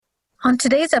On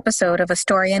today's episode of A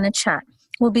Story and a Chat,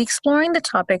 we'll be exploring the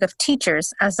topic of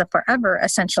teachers as the forever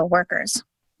essential workers.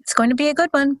 It's going to be a good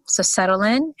one, so settle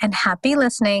in and happy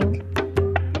listening.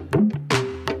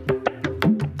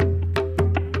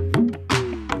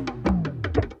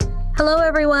 Hello,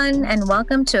 everyone, and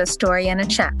welcome to A Story and a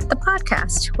Chat, the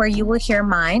podcast where you will hear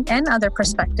mine and other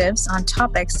perspectives on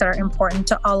topics that are important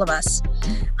to all of us.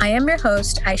 I am your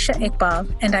host, Aisha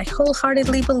Iqbal, and I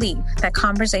wholeheartedly believe that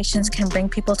conversations can bring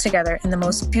people together in the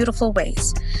most beautiful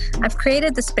ways. I've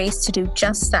created the space to do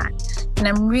just that, and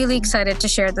I'm really excited to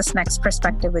share this next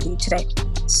perspective with you today.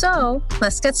 So,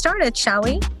 let's get started, shall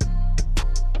we?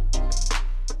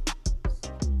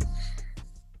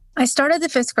 I started the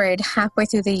 5th grade halfway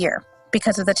through the year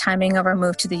because of the timing of our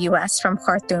move to the U.S. from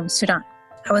Khartoum, Sudan.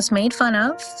 I was made fun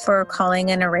of for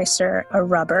calling an eraser a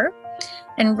rubber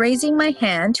and raising my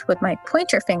hand with my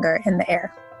pointer finger in the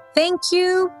air. Thank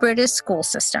you, British school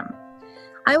system.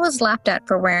 I was laughed at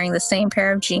for wearing the same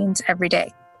pair of jeans every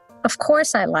day. Of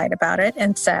course, I lied about it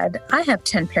and said I have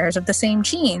 10 pairs of the same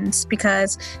jeans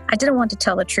because I didn't want to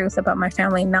tell the truth about my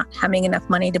family not having enough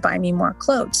money to buy me more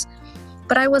clothes.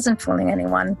 But I wasn't fooling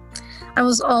anyone. I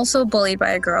was also bullied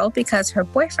by a girl because her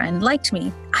boyfriend liked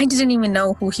me. I didn't even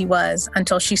know who he was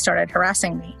until she started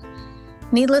harassing me.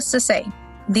 Needless to say,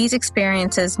 these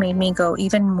experiences made me go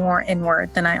even more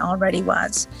inward than I already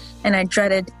was, and I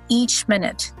dreaded each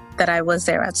minute that I was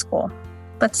there at school.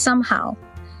 But somehow,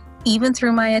 even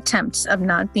through my attempts of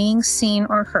not being seen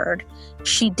or heard,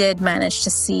 she did manage to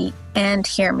see and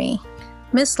hear me.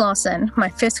 Miss Lawson, my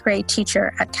 5th grade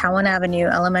teacher at Cowan Avenue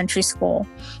Elementary School,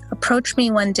 approached me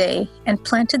one day and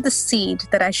planted the seed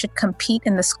that I should compete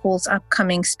in the school's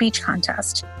upcoming speech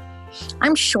contest.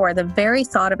 I'm sure the very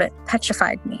thought of it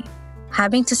petrified me.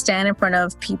 Having to stand in front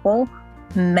of people,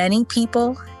 many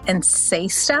people, and say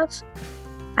stuff?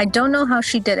 I don't know how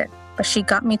she did it, but she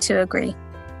got me to agree.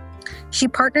 She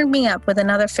partnered me up with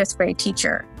another 5th grade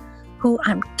teacher, who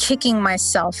I'm kicking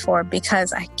myself for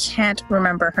because I can't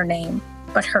remember her name,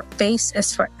 but her face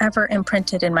is forever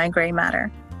imprinted in my gray matter.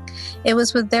 It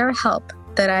was with their help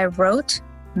that I wrote,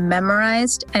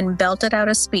 memorized, and belted out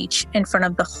a speech in front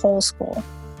of the whole school.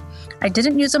 I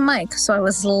didn't use a mic, so I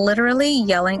was literally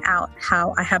yelling out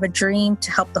how I have a dream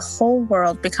to help the whole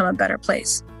world become a better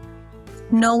place.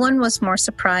 No one was more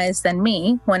surprised than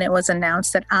me when it was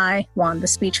announced that I won the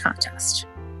speech contest.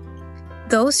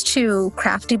 Those two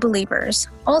crafty believers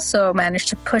also managed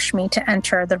to push me to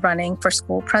enter the running for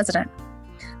school president.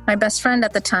 My best friend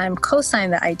at the time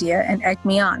co-signed the idea and egged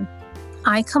me on.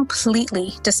 I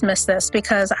completely dismissed this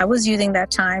because I was using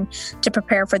that time to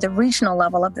prepare for the regional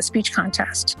level of the speech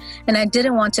contest, and I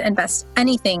didn't want to invest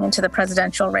anything into the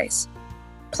presidential race.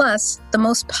 Plus, the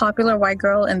most popular white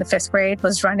girl in the 5th grade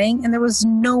was running, and there was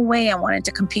no way I wanted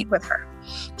to compete with her.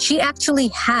 She actually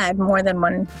had more than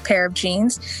one pair of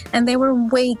jeans, and they were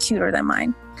way cuter than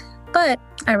mine. But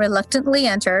I reluctantly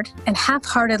entered and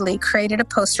half-heartedly created a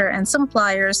poster and some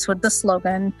flyers with the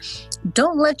slogan,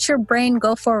 "Don't let your brain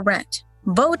go for rent.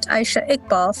 Vote Aisha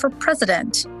Iqbal for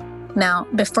president." Now,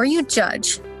 before you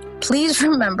judge, please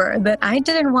remember that I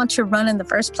didn't want to run in the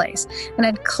first place, and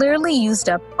I'd clearly used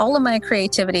up all of my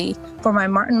creativity for my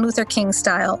Martin Luther King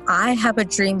style "I have a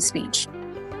dream" speech.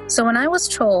 So when I was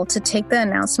told to take the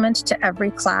announcement to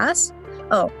every class,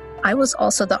 I was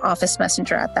also the office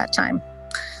messenger at that time.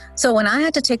 So when I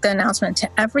had to take the announcement to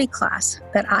every class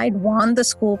that I'd won the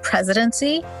school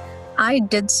presidency, I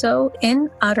did so in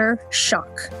utter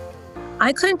shock.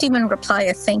 I couldn't even reply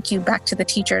a thank you back to the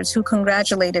teachers who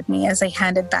congratulated me as they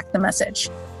handed back the message.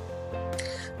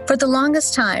 For the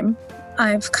longest time,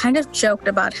 I've kind of joked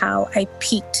about how I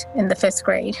peaked in the 5th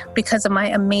grade because of my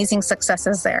amazing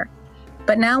successes there.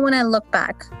 But now when I look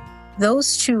back,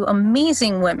 those two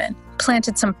amazing women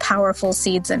planted some powerful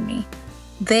seeds in me.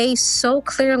 They so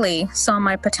clearly saw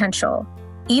my potential.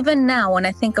 Even now, when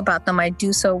I think about them, I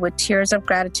do so with tears of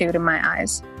gratitude in my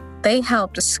eyes. They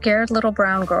helped a scared little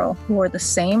brown girl who wore the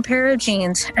same pair of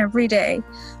jeans every day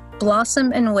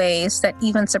blossom in ways that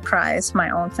even surprised my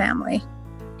own family.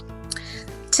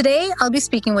 Today, I'll be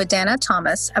speaking with Danna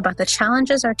Thomas about the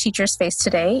challenges our teachers face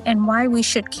today and why we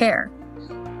should care.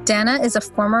 Danna is a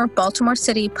former Baltimore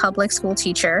City public school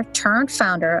teacher turned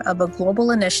founder of a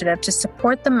global initiative to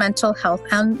support the mental health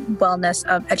and wellness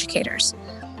of educators.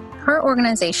 Her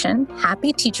organization,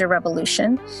 Happy Teacher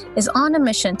Revolution, is on a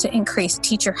mission to increase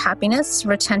teacher happiness,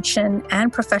 retention,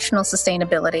 and professional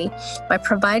sustainability by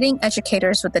providing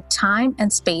educators with the time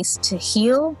and space to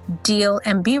heal, deal,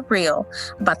 and be real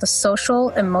about the social,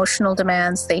 emotional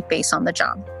demands they face on the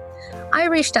job. I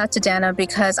reached out to Danna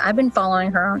because I've been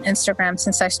following her on Instagram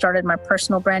since I started my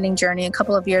personal branding journey a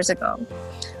couple of years ago.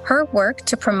 Her work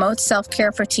to promote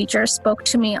self-care for teachers spoke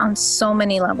to me on so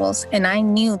many levels, and I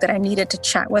knew that I needed to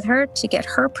chat with her to get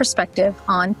her perspective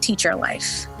on teacher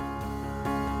life.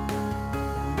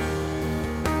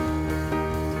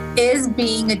 Is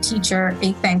being a teacher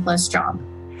a thankless job?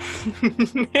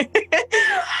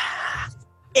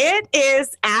 It is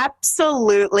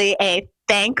absolutely a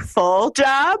thankful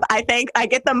job. I think I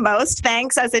get the most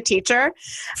thanks as a teacher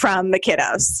from the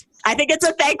kiddos. I think it's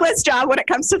a thankless job when it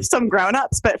comes to some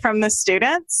grown-ups, but from the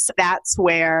students, that's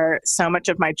where so much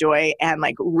of my joy and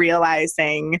like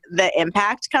realizing the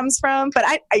impact comes from. But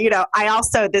I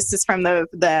also, this is from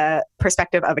the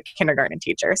perspective of a kindergarten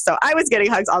teacher. So I was getting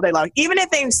hugs all day long, even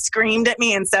if they screamed at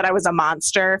me and said I was a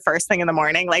monster first thing in the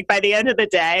morning. Like by the end of the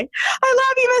day, I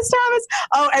love you, Miss Thomas.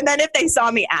 Oh, and then if they saw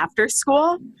me after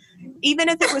school, even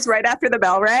if it was right after the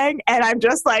bell rang and I'm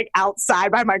just like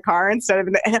outside by my car instead of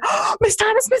Miss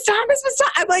Thomas,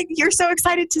 I'm like, you're so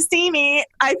excited to see me.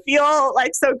 I feel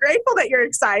like so grateful that you're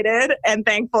excited and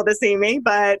thankful to see me,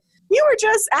 but you were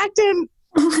just acting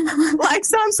like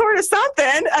some sort of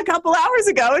something a couple hours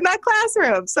ago in that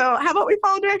classroom. So how about we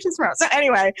follow directions from us? So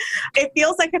anyway, it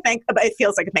feels like a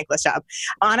thankless job.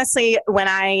 Honestly, when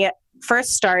I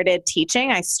first started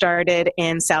teaching, I started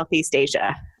in Southeast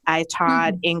Asia. I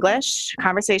taught English,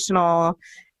 conversational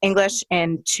English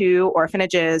in 2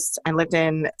 orphanages and lived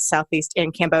in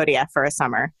Cambodia for a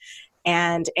summer.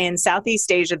 And in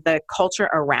Southeast Asia, the culture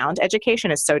around education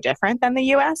is so different than the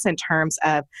US in terms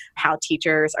of how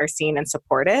teachers are seen and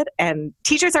supported. And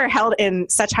teachers are held in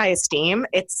such high esteem.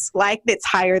 It's like it's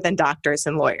higher than doctors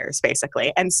and lawyers,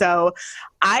 basically. And so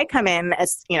I come in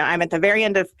as, I'm at the very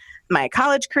end of my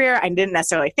college career. I didn't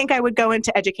necessarily think I would go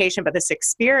into education, but this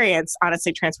experience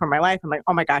honestly transformed my life. I'm like,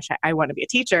 oh my gosh, I want to be a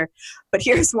teacher. But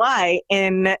here's why.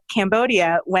 In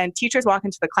Cambodia, when teachers walk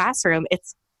into the classroom,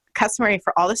 it's customary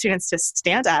for all the students to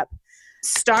stand up,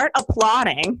 start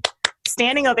applauding,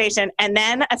 standing ovation, and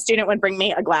then a student would bring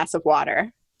me a glass of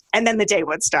water. And then the day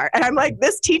would start. And I'm like,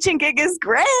 this teaching gig is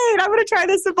great. I'm going to try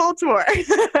this in Baltimore.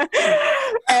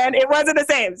 And it wasn't the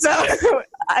same. So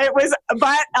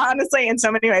but honestly, in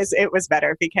so many ways, it was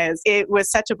better because it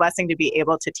was such a blessing to be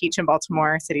able to teach in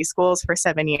Baltimore City Schools for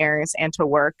 7 years and to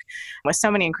work with so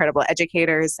many incredible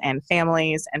educators and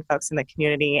families and folks in the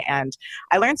community. And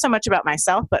I learned so much about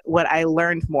myself, but what I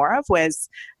learned more of was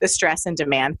the stress and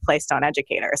demand placed on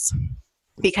educators.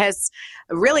 Because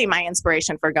really my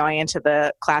inspiration for going into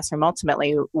the classroom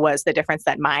ultimately was the difference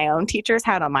that my own teachers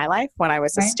had on my life when I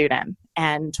was a student.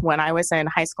 And when I was in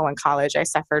high school and college, I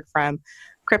suffered from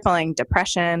crippling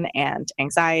depression and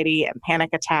anxiety and panic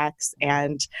attacks.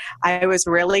 And I was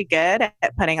really good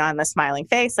at putting on the smiling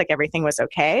face, like everything was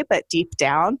okay. But deep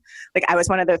down, like I was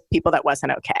one of the people that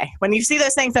wasn't okay. When you see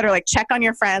those things that are like, check on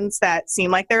your friends that seem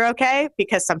like they're okay,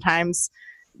 because sometimes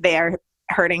they are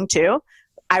hurting too.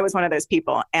 I was one of those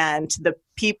people. And the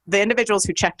individuals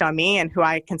who checked on me and who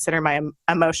I consider my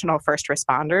emotional first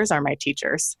responders are my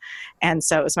teachers. And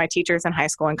so it was my teachers in high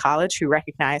school and college who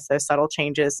recognized those subtle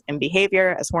changes in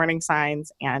behavior as warning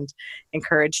signs and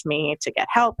encouraged me to get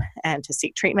help and to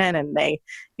seek treatment. And they,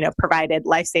 provided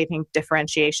life-saving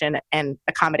differentiation and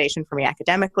accommodation for me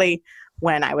academically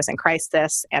when I was in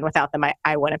crisis. And without them,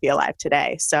 I wouldn't be alive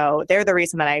today. So they're the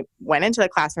reason that I went into the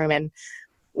classroom. And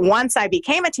once I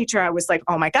became a teacher, I was like,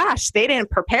 oh my gosh, they didn't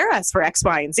prepare us for X,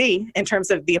 Y, and Z in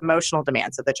terms of the emotional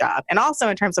demands of the job. And also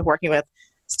in terms of working with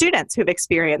students who've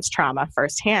experienced trauma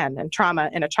firsthand. And trauma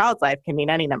in a child's life can mean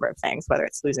any number of things, whether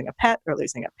it's losing a pet or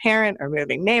losing a parent or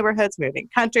moving neighborhoods, moving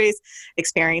countries,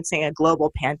 experiencing a global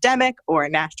pandemic or a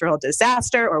natural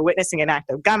disaster or witnessing an act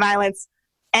of gun violence.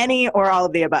 Any or all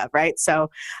of the above, right? So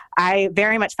I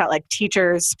very much felt like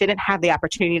teachers didn't have the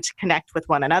opportunity to connect with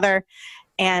one another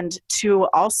and to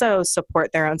also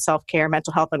support their own self-care,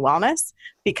 mental health, and wellness,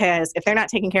 because if they're not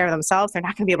taking care of themselves, they're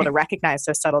not going to be able to recognize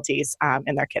those subtleties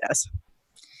in their kiddos.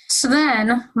 So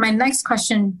then my next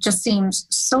question just seems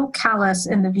so callous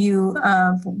in the view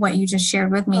of what you just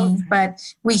shared with me, but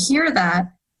we hear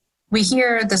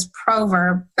this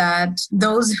proverb that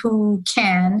those who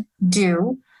can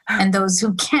do and those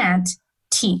who can't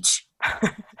teach.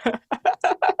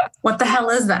 What the hell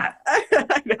is that?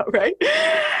 I know, right?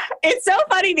 It's so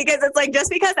funny because it's like, just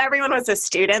because everyone was a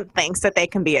student thinks that they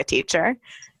can be a teacher,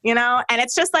 and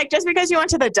it's just like, just because you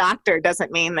went to the doctor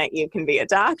doesn't mean that you can be a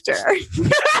doctor.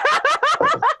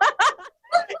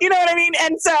 You know what I mean?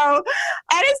 And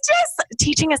it's just,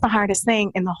 teaching is the hardest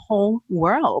thing in the whole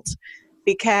world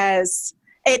because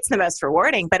it's the most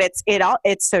rewarding, but it's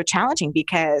so challenging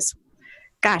because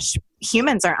gosh,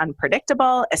 humans are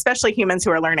unpredictable, especially humans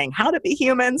who are learning how to be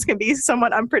humans can be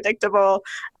somewhat unpredictable.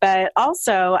 But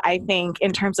also, I think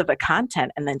in terms of the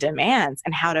content and the demands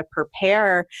and how to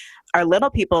prepare our little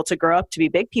people to grow up to be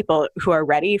big people who are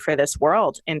ready for this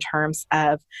world in terms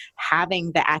of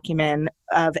having the acumen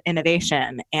of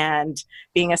innovation and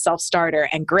being a self-starter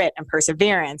and grit and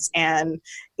perseverance and,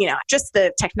 just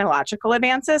the technological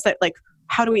advances that like,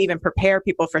 how do we even prepare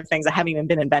people for things that haven't even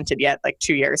been invented yet, like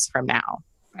 2 years from now?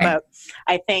 Right. But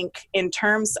I think in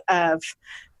terms of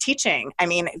teaching,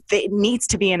 it needs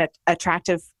to be an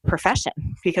attractive profession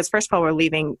because first of all, we're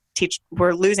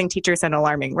losing teachers at an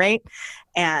alarming rate.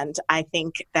 And I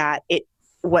think that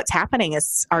what's happening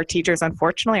is our teachers,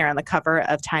 unfortunately, are on the cover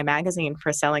of Time magazine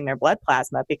for selling their blood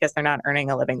plasma because they're not earning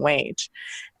a living wage.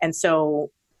 And so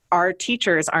our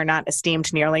teachers are not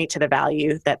esteemed nearly to the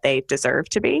value that they deserve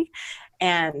to be.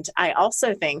 And I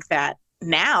also think that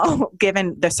now,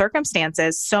 given the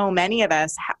circumstances, so many of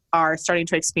us are starting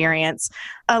to experience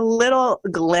a little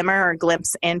glimmer or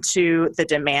glimpse into the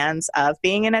demands of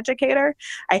being an educator.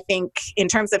 I think in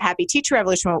terms of Happy Teacher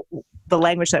Revolution, the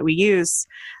language that we use,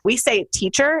 we say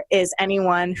teacher is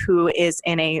anyone who is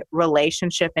in a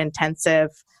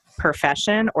relationship-intensive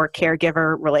profession or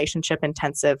caregiver relationship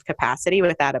intensive capacity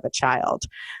with that of a child.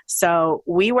 So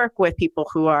we work with people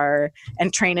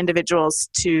and train individuals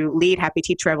to lead Happy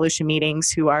Teacher Revolution meetings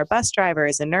who are bus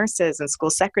drivers and nurses and school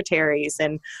secretaries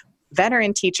and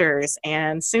veteran teachers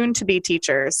and soon to be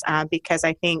teachers, because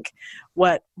I think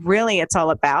what really it's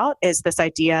all about is this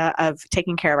idea of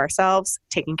taking care of ourselves,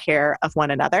 taking care of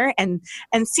one another, and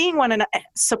seeing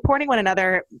supporting one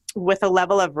another with a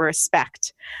level of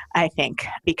respect, I think,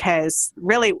 because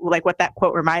really like what that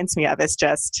quote reminds me of is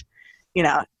just,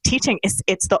 teaching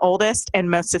it's the oldest and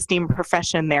most esteemed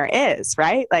profession there is,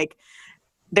 right? Like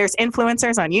there's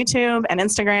influencers on YouTube and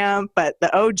Instagram, but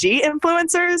the OG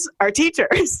influencers are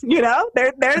teachers,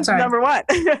 they're number one.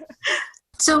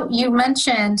 So you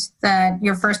mentioned that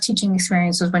your first teaching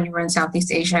experience was when you were in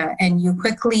Southeast Asia, and you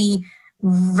quickly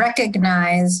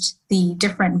recognized the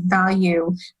different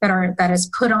value that is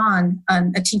put on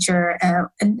a teacher,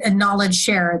 a knowledge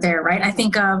share there, right? I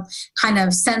think of kind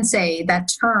of sensei,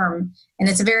 that term, and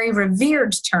it's a very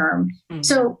revered term. Mm-hmm.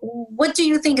 So what do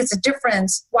you think is the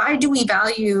difference? Why do we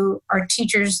value our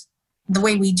teachers the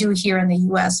way we do here in the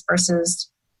US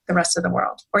versus the rest of the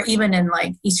world, or even in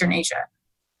like Eastern Asia?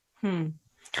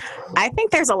 I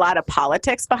think there's a lot of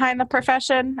politics behind the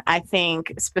profession. I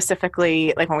think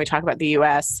specifically, like when we talk about the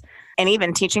U.S., and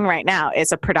even teaching right now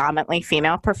is a predominantly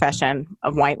female profession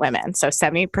of white women. So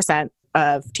 70%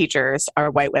 of teachers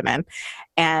are white women.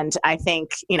 And I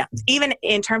think, even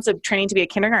in terms of training to be a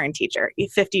kindergarten teacher,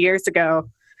 50 years ago,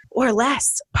 or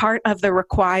less, part of the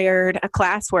required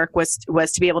classwork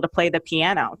was to be able to play the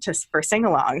piano for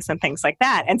sing-alongs and things like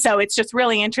that. And so it's just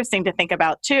really interesting to think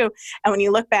about too. And when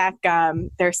you look back,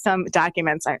 there's some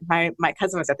documents. My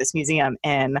cousin was at this museum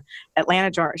in Atlanta,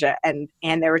 Georgia, and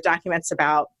there were documents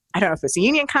about, I don't know if it was a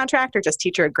union contract or just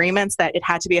teacher agreements, that it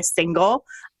had to be a single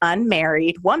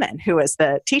unmarried woman who was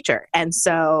the teacher. And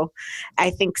so I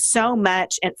think so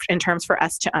much in terms for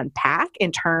us to unpack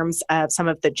in terms of some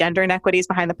of the gender inequities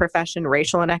behind the profession,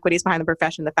 racial inequities behind the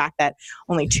profession, the fact that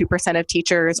only 2% of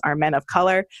teachers are men of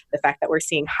color, the fact that we're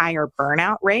seeing higher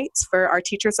burnout rates for our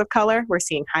teachers of color, we're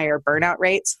seeing higher burnout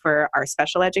rates for our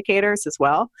special educators as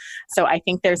well. So I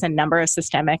think there's a number of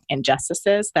systemic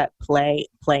injustices that play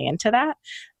into that.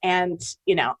 And,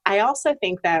 I also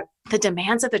think that the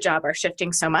demands of the job are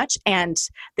shifting so much, and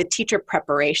the teacher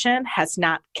preparation has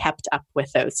not kept up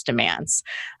with those demands.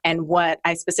 And what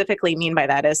I specifically mean by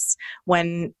that is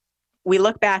when we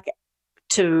look back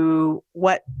to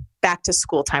what back to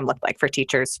school time looked like for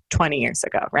teachers 20 years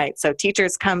ago, right? So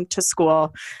teachers come to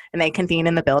school and they convene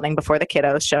in the building before the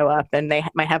kiddos show up, and they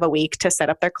might have a week to set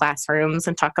up their classrooms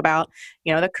and talk about,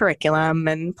 the curriculum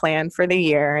and plan for the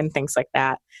year and things like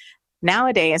that.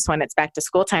 Nowadays, when it's back to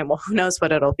school time, well, who knows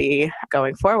what it'll be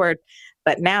going forward.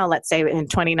 But now, let's say in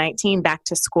 2019, back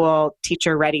to school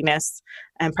teacher readiness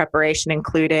and preparation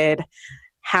included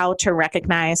how to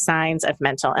recognize signs of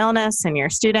mental illness in your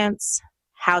students,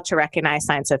 how to recognize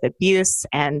signs of abuse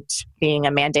and being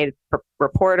a mandated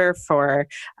reporter for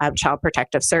Child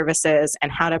Protective Services,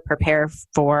 and how to prepare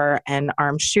for an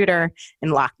armed shooter in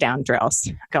lockdown drills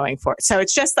going forward. So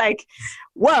it's just like,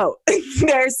 whoa,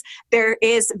 there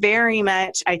is very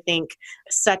much, I think,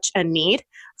 such a need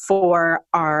for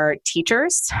our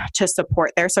teachers to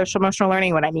support their social emotional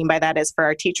learning. What I mean by that is for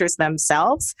our teachers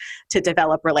themselves to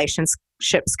develop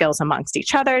relationship skills amongst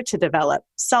each other, to develop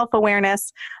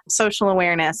self-awareness, social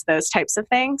awareness, those types of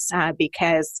things,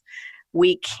 because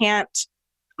we can't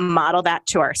model that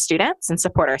to our students and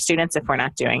support our students if we're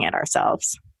not doing it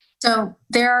ourselves. So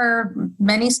there are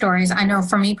many stories. I know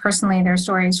for me personally, there are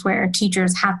stories where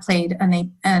teachers have played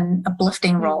an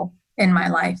uplifting role in my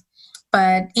life,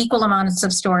 but equal amounts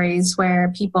of stories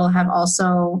where people have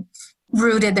also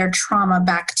rooted their trauma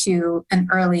back to an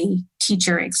early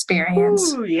teacher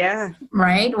experience. Ooh, yeah.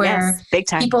 Right? Where yes, big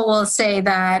time. People will say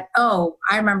that, oh,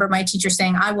 I remember my teacher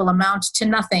saying, I will amount to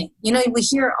nothing. We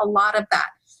hear a lot of that.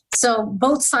 So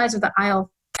both sides of the aisle,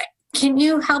 can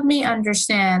you help me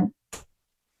understand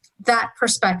that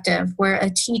perspective where a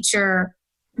teacher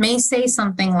may say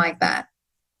something like that?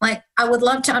 Like, I would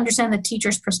love to understand the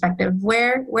teacher's perspective.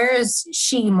 Where is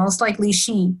most likely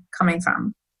she coming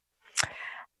from?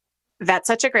 That's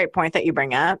such a great point that you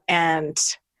bring up. And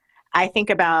I think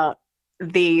about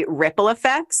the ripple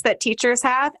effects that teachers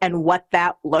have and what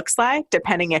that looks like,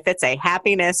 depending if it's a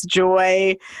happiness,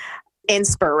 joy,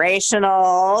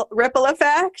 inspirational ripple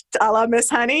effect, a la Miss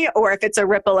Honey, or if it's a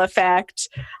ripple effect,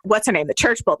 what's her name? The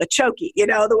church bull, the chokey,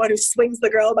 the one who swings the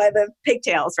girl by the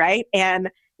pigtails, right? And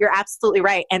you're absolutely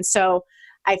right. And so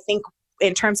I think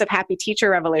in terms of Happy Teacher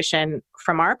Revolution,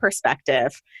 from our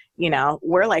perspective,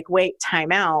 we're like, wait,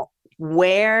 time out.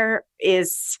 Where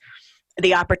is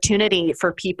the opportunity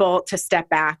for people to step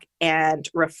back and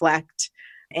reflect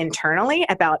internally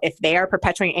about if they are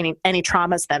perpetuating any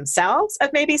traumas themselves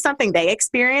of maybe something they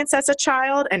experienced as a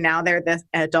child and now they're the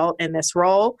adult in this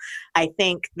role? I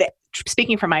think that,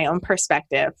 speaking from my own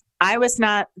perspective, I was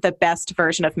not the best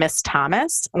version of Miss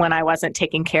Thomas when I wasn't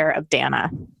taking care of Danna.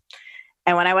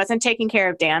 And when I wasn't taking care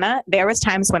of Danna, there was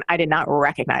times when I did not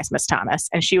recognize Miss Thomas,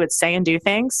 and she would say and do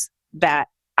things that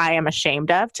I am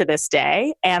ashamed of to this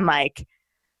day. And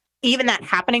even that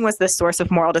happening was the source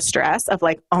of moral distress of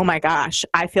oh my gosh,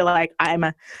 I feel like I'm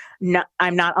not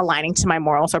aligning to my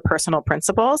morals or personal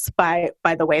principles by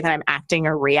the way that I'm acting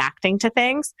or reacting to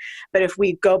things. But if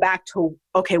we go back to,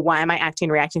 okay, why am I acting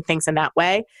and reacting things in that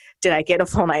way? Did I get a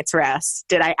full night's rest?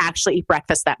 Did I actually eat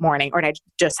breakfast that morning? Or did I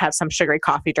just have some sugary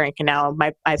coffee drink and now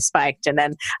I've spiked? And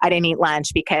then I didn't eat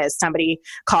lunch because somebody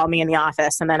called me in the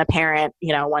office and then a parent,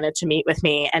 wanted to meet with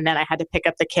me. And then I had to pick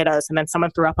up the kiddos and then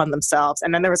someone threw up on themselves.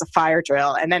 And then there was a fire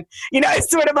drill. And then, it's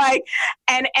sort of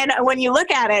and when you look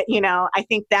at it, I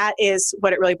think that is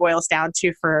what it really boils down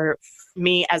to for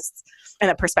me as in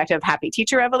the perspective of Happy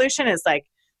Teacher Revolution is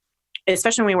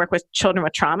especially when we work with children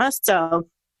with trauma. So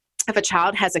if a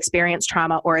child has experienced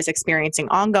trauma or is experiencing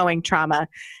ongoing trauma,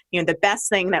 the best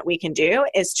thing that we can do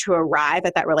is to arrive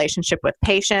at that relationship with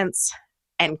patience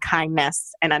and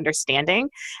kindness and understanding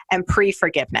and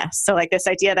pre-forgiveness. So this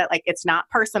idea that it's not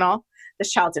personal.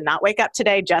 This child did not wake up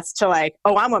today just to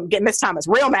oh, I'm going to get Miss Thomas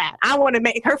real mad. I want to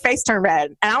make her face turn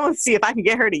red and I want to see if I can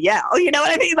get her to yell. You know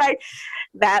what I mean?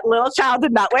 That little child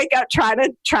did not wake up trying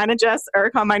to just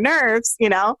irk on my nerves,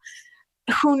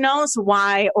 Who knows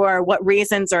why or what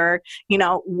reasons or,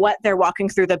 what they're walking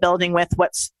through the building with,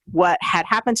 what had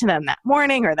happened to them that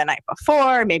morning or the night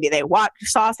before. Maybe they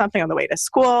saw something on the way to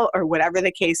school or whatever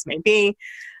the case may be.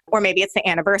 Or maybe it's the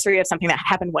anniversary of something that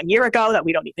happened 1 year ago that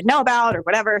we don't even know about or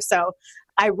whatever. So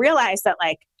I realized that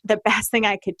the best thing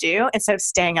I could do instead of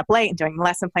staying up late and doing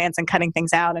lesson plans and cutting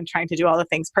things out and trying to do all the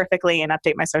things perfectly and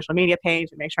update my social media page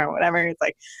and make sure whatever, it's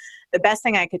the best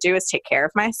thing I could do is take care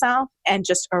of myself and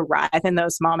just arrive in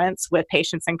those moments with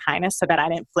patience and kindness so that I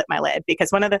didn't flip my lid.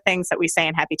 Because one of the things that we say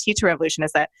in Happy Teacher Revolution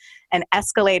is that an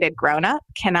escalated grown-up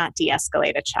cannot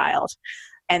de-escalate a child.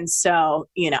 And so,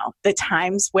 the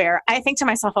times where I think to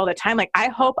myself all the time, I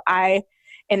hope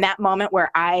in that moment where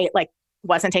I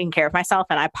wasn't taking care of myself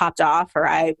and I popped off or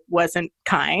I wasn't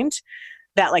kind,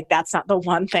 that that's not the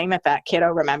one thing that kiddo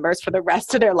remembers for the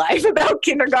rest of their life about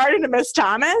kindergarten and Miss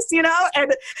Thomas,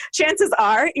 and chances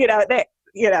are, that,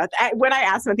 when I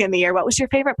asked them at the end of the year, what was your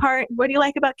favorite part? What do you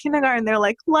like about kindergarten? They're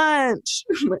like, lunch.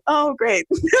 I'm like, oh, great.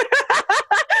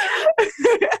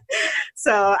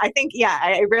 So I think,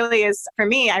 it really is for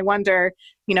me. I wonder,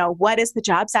 what is the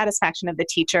job satisfaction of the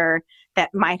teacher that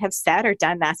might have said or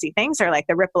done nasty things or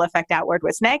the ripple effect outward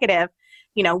was negative?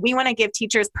 We want to give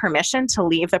teachers permission to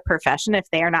leave the profession if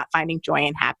they are not finding joy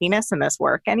and happiness in this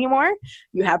work anymore.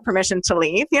 You have permission to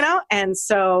leave, and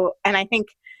so, and I think,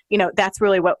 that's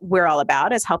really what we're all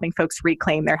about is helping folks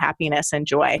reclaim their happiness and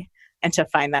joy and to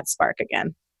find that spark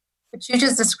again. What you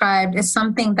just described is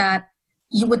something that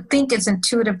you would think is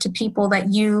intuitive to people that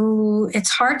it's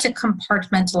hard to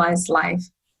compartmentalize life.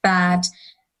 That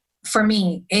for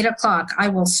me, 8:00, I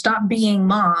will stop being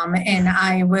mom and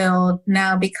I will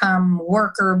now become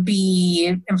worker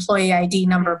B, employee ID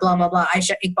number, blah, blah, blah.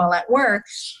 Aisha Iqbal at work.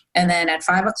 And then at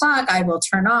 5:00, I will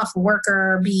turn off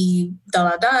worker B,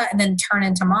 da, da, da, and then turn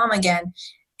into mom again.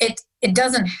 it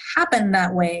doesn't happen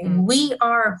that way. We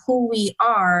are who we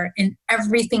are in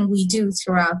everything we do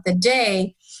throughout the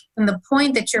day. And the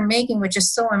point that you're making, which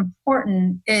is so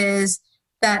important, is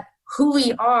that who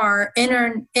we are in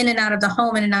and out of the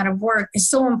home, in and out of work, is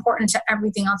so important to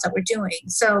everything else that we're doing.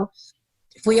 So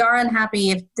if we are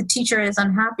unhappy, if the teacher is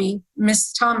unhappy,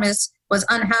 Miss Thomas was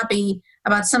unhappy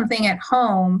about something at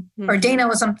home, or Dana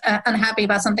was unhappy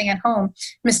about something at home,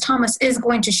 Miss Thomas is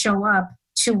going to show up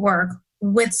to work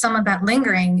with some of that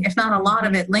lingering, if not a lot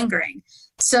of it lingering.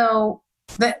 So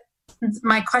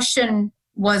my question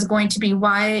was going to be,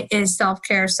 why is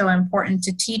self-care so important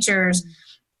to teachers?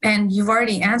 And you've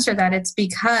already answered that. It's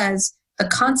because the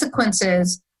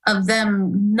consequences of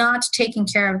them not taking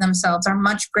care of themselves are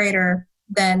much greater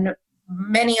than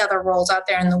many other roles out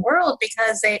there in the world,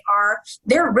 because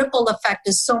their ripple effect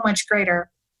is so much greater.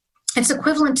 It's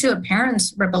equivalent to a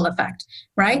parent's ripple effect,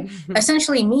 right?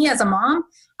 Essentially, me as a mom,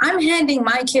 I'm handing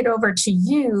my kid over to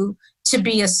you to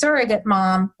be a surrogate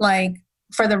mom, like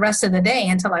for the rest of the day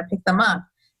until I pick them up.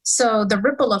 So the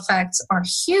ripple effects are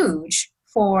huge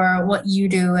for what you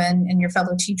do and your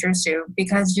fellow teachers do,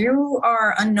 because you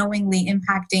are unknowingly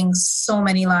impacting so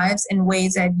many lives in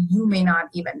ways that you may not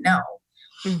even know.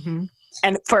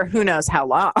 And for who knows how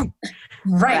long.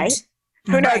 Right?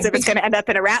 Who knows if it's going to end up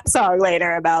in a rap song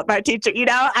later about my teacher,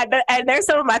 and there's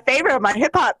some of my favorite of my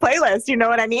hip hop playlist, you know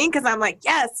what I mean? Because I'm like,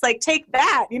 yes, like take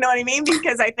that, you know what I mean?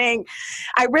 Because I think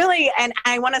I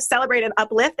want to celebrate and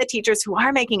uplift the teachers who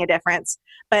are making a difference,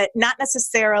 but not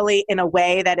necessarily in a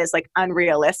way that is like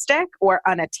unrealistic or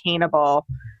unattainable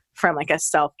from like a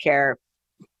self-care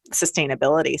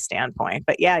sustainability standpoint.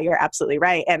 But yeah, you're absolutely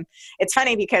right. And it's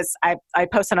funny because I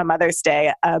posted on Mother's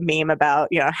Day a meme about,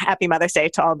 happy Mother's Day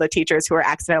to all the teachers who are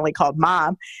accidentally called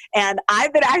mom. And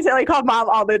I've been accidentally called mom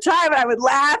all the time, and I would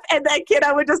laugh, and that kid,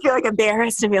 I would just be like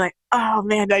embarrassed and be like, oh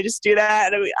man, did I just do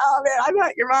that? And I'd be, oh man, I'm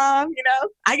not your mom.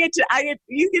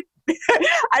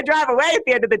 I drive away at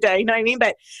the end of the day, you know what I mean?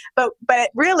 But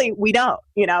really we don't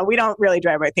really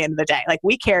drive away at the end of the day. Like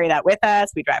we carry that with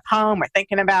us. We drive home, we're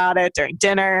thinking about it during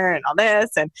dinner and all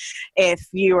this. And if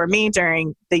you or me,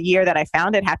 during the year that I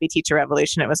founded Happy Teacher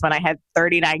Revolution, it was when I had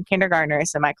 39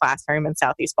 kindergartners in my classroom in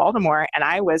Southeast Baltimore. And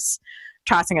I was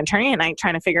tossing and turning at night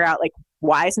trying to figure out, like,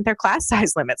 why isn't there class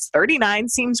size limits? 39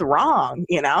 seems wrong,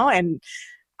 and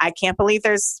I can't believe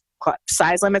there's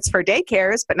size limits for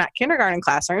daycares, but not kindergarten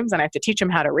classrooms. And I have to teach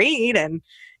them how to read. And,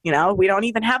 we don't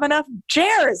even have enough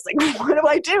chairs. Like,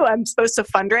 what do? I'm supposed to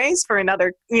fundraise for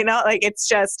another,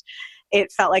 it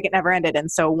felt like it never ended.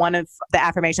 And so one of the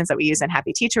affirmations that we use in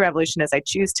Happy Teacher Revolution is I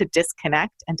choose to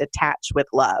disconnect and detach with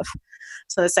love.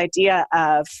 So this idea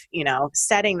of,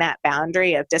 setting that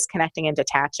boundary of disconnecting and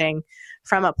detaching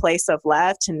from a place of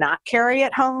love, to not carry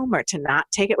it home or to not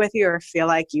take it with you or feel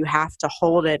like you have to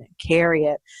hold it and carry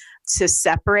it, to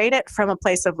separate it from a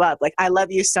place of love. Like, I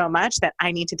love you so much that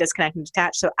I need to disconnect and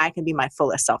detach so I can be my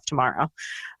fullest self tomorrow.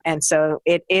 And so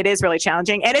it is really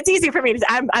challenging, and it's easy for me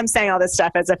to, I'm saying all this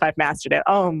stuff as if I've mastered it.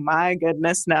 Oh my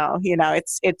goodness. No,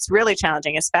 it's really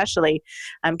challenging, especially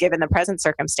given the present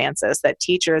circumstances, that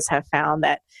teachers have found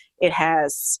that it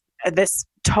has this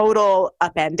total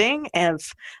upending of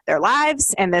their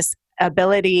lives and this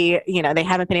ability, they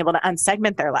haven't been able to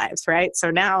unsegment their lives, right? So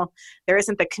now there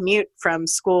isn't the commute from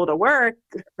school to work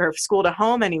or school to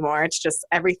home anymore. It's just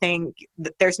everything.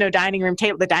 There's no dining room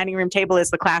table. The dining room table is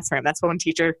the classroom. That's what one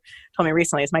teacher told me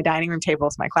recently, is my dining room table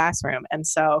is my classroom. And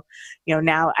so,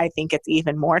 now I think it's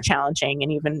even more challenging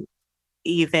and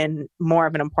even more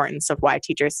of an importance of why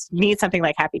teachers need something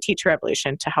like Happy Teacher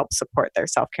Revolution to help support their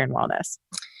self-care and wellness.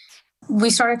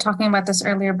 We started talking about this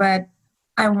earlier, but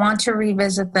I want to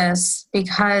revisit this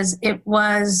because it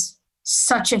was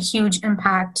such a huge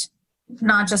impact,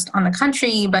 not just on the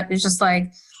country, but it's just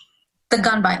like the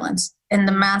gun violence and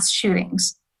the mass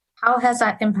shootings. How has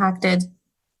that impacted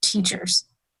teachers?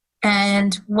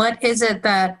 And what is it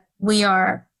that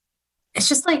it's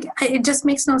just like, it just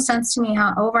makes no sense to me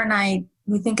how overnight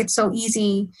we think it's so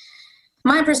easy.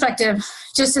 My perspective,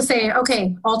 just to say,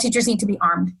 okay, all teachers need to be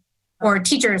armed. Or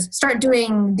teachers start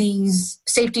doing these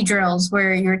safety drills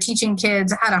where you're teaching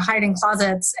kids how to hide in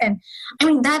closets. And I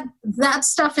mean, that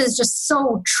stuff is just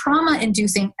so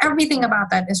trauma-inducing. Everything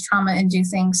about that is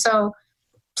trauma-inducing. So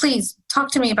please talk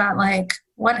to me about, like,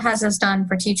 what has this done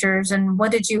for teachers, and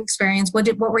what did you experience? What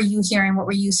were you hearing? What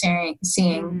were you seeing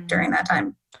during that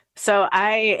time? So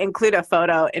I include a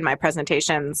photo in my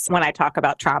presentations when I talk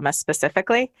about trauma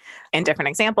specifically, and different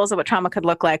examples of what trauma could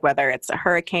look like, whether it's a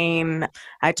hurricane.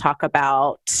 I talk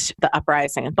about the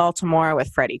uprising in Baltimore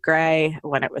with Freddie Gray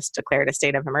when it was declared a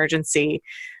state of emergency.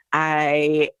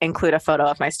 I include a photo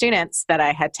of my students that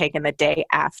I had taken the day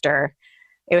after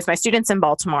It was my students in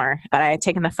Baltimore that I had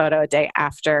taken the photo a day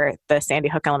after the Sandy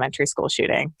Hook Elementary School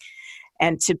shooting.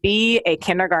 And to be a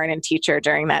kindergarten teacher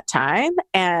during that time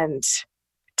and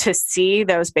to see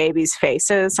those babies'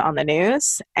 faces on the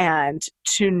news and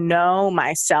to know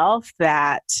myself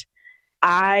that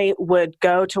I would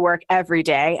go to work every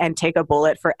day and take a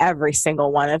bullet for every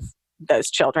single one of those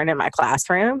children in my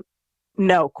classroom,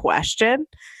 no question.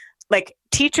 Like,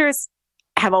 teachers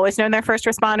have always known they're first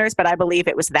responders, but I believe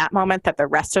it was that moment that the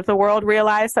rest of the world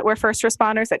realized that we're first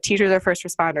responders, that teachers are first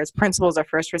responders, principals are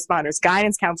first responders,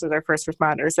 guidance counselors are first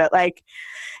responders, that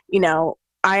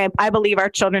I believe our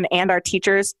children and our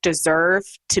teachers deserve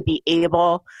to be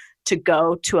able to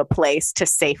go to a place to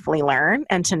safely learn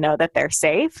and to know that they're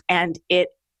safe. And it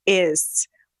is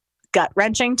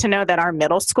gut-wrenching to know that our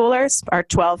middle schoolers, our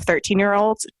 12,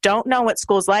 13-year-olds, don't know what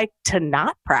school's like to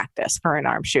not practice for an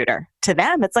armed shooter. To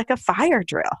them, it's like a fire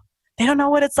drill. They don't know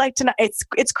what it's like to not.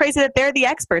 It's crazy that they're the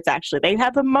experts, actually. They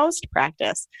have the most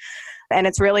practice. And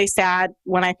it's really sad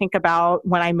when I think about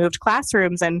when I moved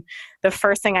classrooms, and the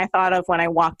first thing I thought of when I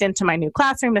walked into my new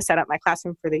classroom to set up my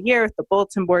classroom for the year with the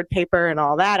bulletin board paper and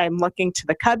all that, I'm looking to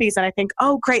the cubbies and I think,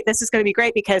 oh, great, this is going to be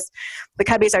great because the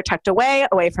cubbies are tucked away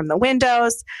from the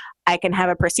windows. I can have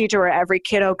a procedure where every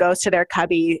kiddo goes to their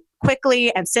cubby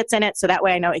quickly and sits in it, so that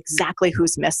way I know exactly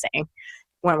who's missing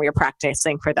when we were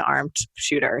practicing for the armed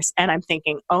shooters. And I'm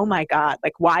thinking, oh my God,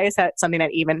 like, why is that something that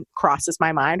even crosses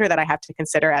my mind or that I have to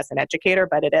consider as an educator?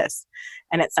 But it is.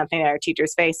 And it's something that our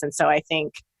teachers face. And so I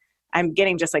think I'm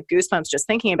getting just like goosebumps just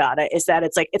thinking about it, is that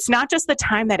it's like, it's not just the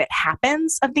time that it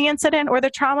happens of the incident or the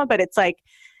trauma, but it's like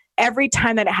every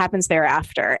time that it happens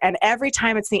thereafter. And every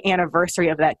time it's the anniversary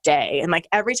of that day. And like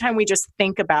every time we just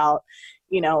think about,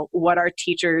 what our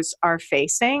teachers are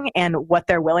facing and what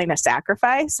they're willing to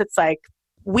sacrifice, it's like,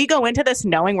 we go into this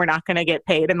knowing we're not going to get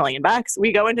paid $1 million.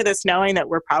 We go into this knowing that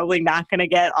we're probably not going to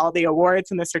get all the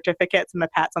awards and the certificates and the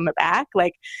pats on the back.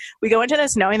 Like, we go into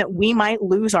this knowing that we might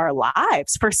lose our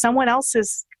lives for someone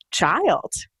else's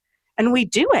child. And we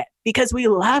do it because we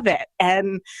love it.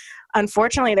 And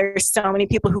unfortunately, there's so many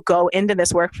people who go into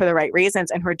this work for the right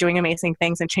reasons and who are doing amazing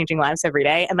things and changing lives every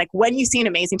day. And like, when you see an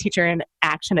amazing teacher in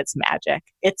action, it's magic.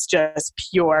 It's just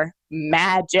pure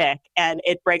magic. And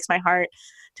it breaks my heart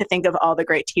to think of all the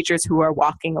great teachers who are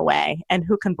walking away, and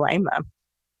who can blame them.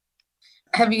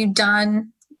 Have you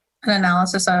done an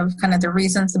analysis of kind of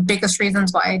the biggest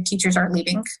reasons why teachers are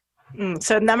leaving?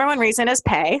 So the number one reason is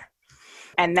pay.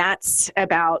 And that's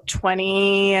about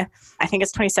 27%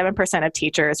 of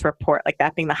teachers report like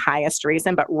that being the highest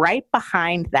reason. But right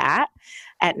behind that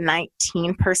at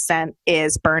 19%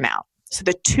 is burnout. So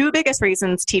the two biggest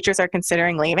reasons teachers are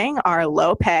considering leaving are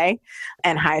low pay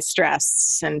and high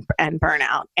stress and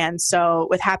burnout. And so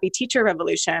with Happy Teacher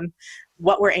Revolution,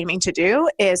 what we're aiming to do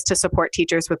is to support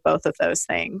teachers with both of those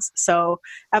things. So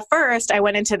at first I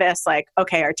went into this like,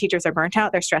 okay, our teachers are burnt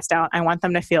out, they're stressed out. I want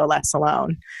them to feel less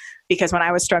alone. Because when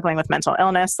I was struggling with mental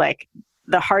illness, like,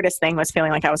 the hardest thing was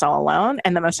feeling like I was all alone.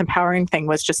 And the most empowering thing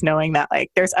was just knowing that like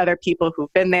there's other people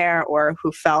who've been there or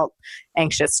who felt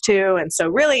anxious too. And so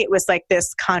really it was like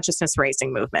this consciousness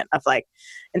raising movement of like,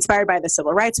 inspired by the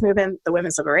civil rights movement, the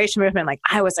women's liberation movement. Like,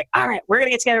 I was like, all right, we're going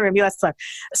to get together and be less alone.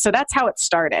 So that's how it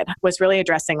started, was really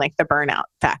addressing like the burnout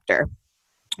factor.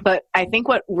 But I think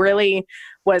what really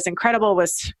was incredible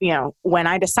was, when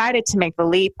I decided to make the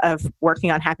leap of working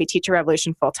on Happy Teacher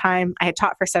Revolution full time. I had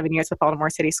taught for 7 years with Baltimore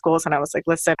City Schools, and I was like,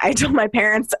 listen, I told my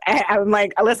parents, I'm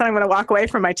like, listen, I'm going to walk away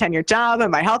from my tenured job and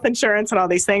my health insurance and all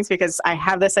these things because I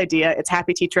have this idea. It's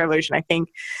Happy Teacher Revolution. I think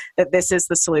that this is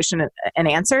the solution and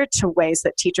answer to ways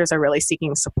that teachers are really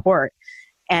seeking support.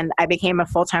 And I became a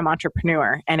full-time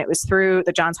entrepreneur. And it was through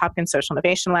the Johns Hopkins Social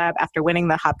Innovation Lab, after winning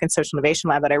the Hopkins Social Innovation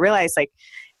Lab, that I realized like,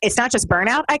 it's not just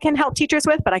burnout I can help teachers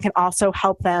with, but I can also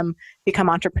help them become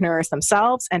entrepreneurs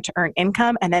themselves and to earn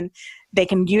income. And then they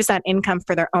can use that income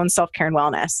for their own self-care and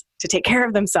wellness, to take care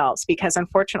of themselves, because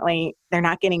unfortunately they're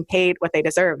not getting paid what they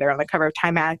deserve. They're on the cover of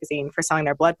Time magazine for selling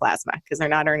their blood plasma because they're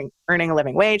not earning a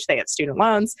living wage. They have student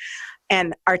loans.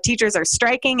 And our teachers are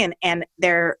striking and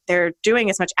they're doing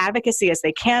as much advocacy as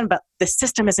they can, but the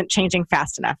system isn't changing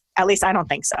fast enough. At least I don't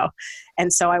think so.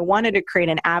 And so I wanted to create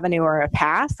an avenue or a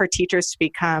path for teachers to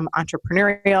become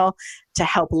entrepreneurial, to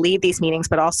help lead these meetings,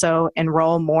 but also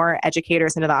enroll more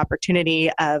educators into the opportunity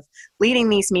of leading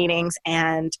these meetings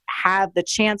and have the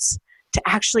chance to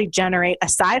actually generate a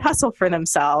side hustle for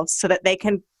themselves so that they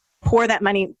can pour that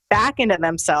money back into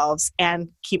themselves and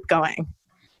keep going.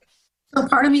 So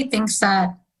part of me thinks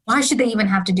that, why should they even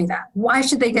have to do that? Why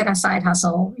should they get a side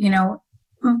hustle?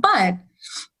 But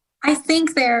I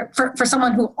think for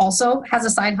someone who also has a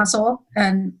side hustle,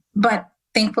 but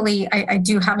thankfully, I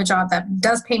do have a job that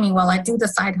does pay me well. I do the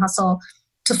side hustle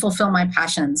to fulfill my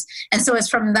passions. And so it's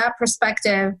from that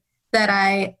perspective that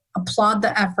I applaud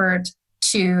the effort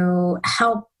to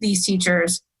help these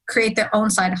teachers create their own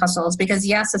side hustles, because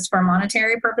yes, it's for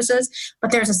monetary purposes,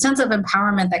 but there's a sense of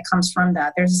empowerment that comes from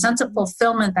that. There's a sense of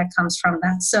fulfillment that comes from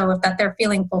that. So if that they're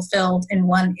feeling fulfilled in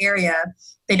one area,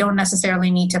 they don't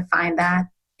necessarily need to find that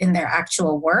in their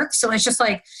actual work. So it's just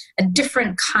like a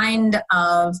different kind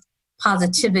of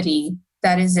positivity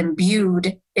that is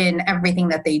imbued in everything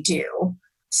that they do.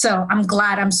 So I'm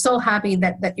glad, I'm so happy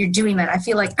that you're doing that. I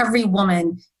feel like every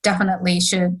woman definitely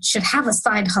should have a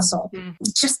side hustle,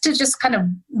 just to kind of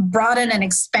broaden and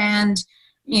expand,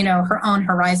 her own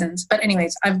horizons. But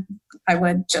anyways, I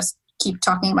would just keep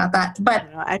talking about that. But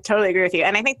I totally agree with you.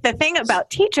 And I think the thing about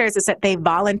teachers is that they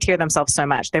volunteer themselves so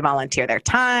much. They volunteer their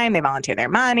time, they volunteer their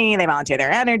money, they volunteer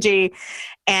their energy.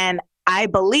 And I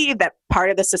believe that part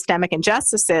of the systemic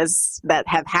injustices that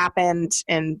have happened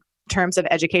in terms of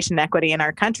education equity in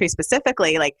our country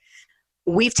specifically, like,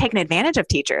 we've taken advantage of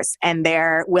teachers and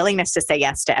their willingness to say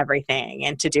yes to everything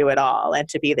and to do it all and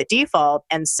to be the default.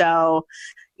 And so,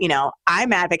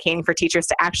 I'm advocating for teachers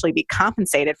to actually be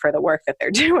compensated for the work that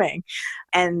they're doing.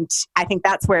 And I think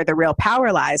that's where the real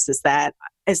power lies, is that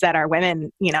our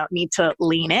women, need to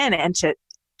lean in and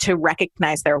to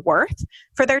recognize their worth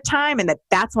for their time, and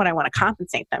that's what I want to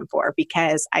compensate them for,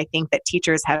 because I think that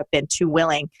teachers have been too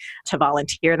willing to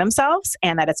volunteer themselves,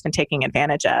 and that it's been taken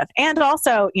advantage of. And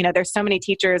also, there's so many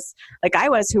teachers like I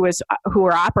was who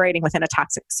were operating within a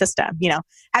toxic system.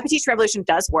 Happy Teacher Revolution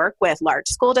does work with large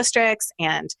school districts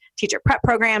and teacher prep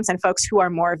programs and folks who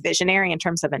are more visionary in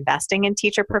terms of investing in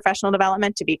teacher professional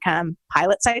development to become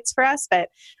pilot sites for us. But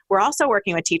we're also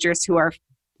working with teachers who are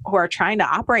trying to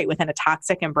operate within a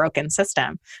toxic and broken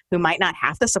system, who might not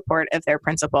have the support of their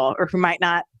principal, or who might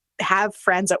not have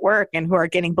friends at work and who are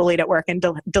getting bullied at work and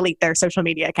delete their social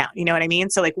media account. You know what I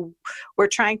mean? So like, we're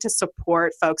trying to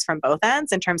support folks from both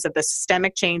ends in terms of the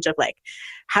systemic change of like,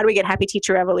 how do we get Happy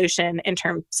Teacher Revolution in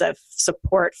terms of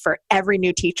support for every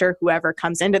new teacher, whoever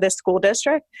comes into this school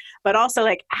district, but also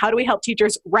like, how do we help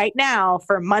teachers right now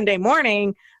for Monday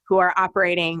morning who are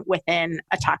operating within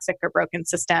a toxic or broken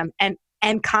system,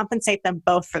 and compensate them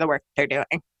both for the work they're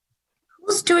doing.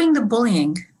 Who's doing the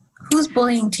bullying? Who's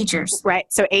bullying teachers? Right.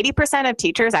 So 80% of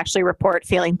teachers actually report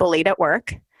feeling bullied at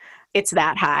work. It's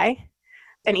that high.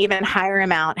 An even higher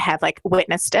amount have like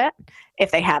witnessed it if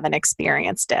they haven't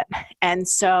experienced it. And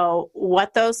so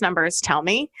what those numbers tell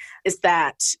me is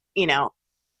that,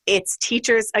 it's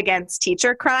teachers against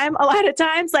teacher crime a lot of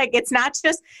times. Like, it's not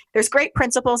just, there's great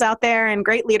principals out there and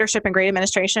great leadership and great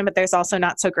administration, but there's also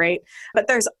not so great. But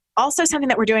there's also something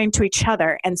that we're doing to each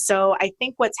other. And so I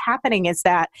think what's happening is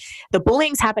that the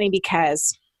bullying's happening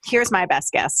because, here's my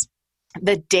best guess,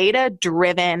 the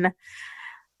data-driven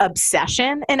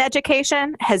obsession in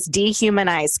education has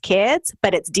dehumanized kids,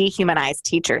 but it's dehumanized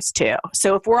teachers too.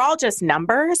 So if we're all just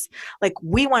numbers, like,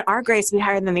 we want our grades to be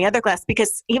higher than the other class,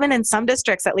 because even in some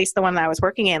districts, at least the one that I was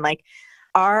working in, like,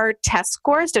 our test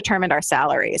scores determined our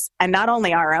salaries. And not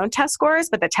only our own test scores,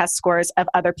 but the test scores of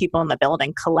other people in the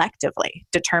building collectively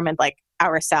determined like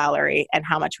our salary and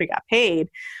how much we got paid.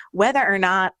 Whether or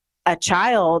not a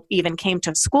child even came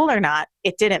to school or not,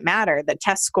 it didn't matter. The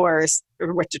test scores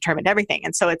determined everything.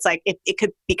 And so it's like, it could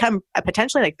become a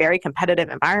potentially like very competitive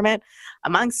environment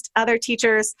amongst other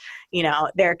teachers.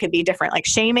 There could be different like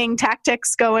shaming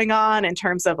tactics going on in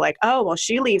terms of like, oh, well,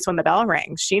 she leaves when the bell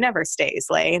rings. She never stays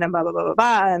late, and blah, blah, blah, blah,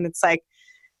 blah. And it's like,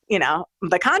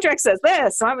 the contract says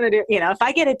this, so I'm going to do, if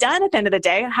I get it done at the end of the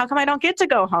day, how come I don't get to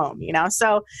go home?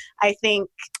 So I think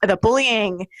the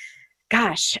bullying,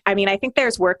 gosh, I think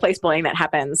there's workplace bullying that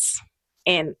happens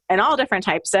in all different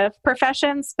types of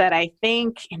professions, but I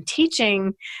think in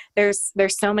teaching, there's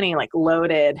so many like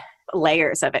loaded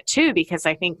layers of it too, because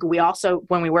I think we also,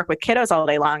 when we work with kiddos all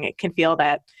day long, it can feel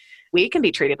that we can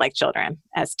be treated like children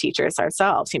as teachers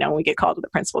ourselves, when we get called to the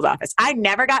principal's office. I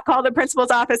never got called to the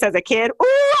principal's office as a kid. Ooh,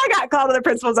 I got called to the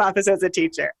principal's office as a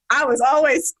teacher. I was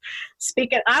always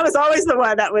speaking. I was always the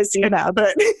one that was,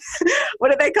 the,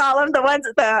 what do they call them? The ones,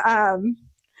 the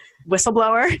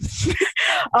whistleblower.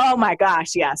 Oh my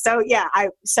gosh. Yeah. So yeah,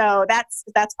 so that's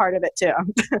part of it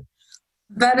too.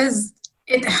 That is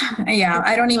it. Yeah.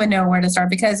 I don't even know where to start,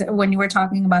 because when you were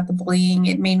talking about the bullying,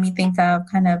 it made me think of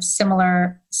kind of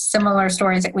similar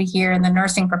stories that we hear in the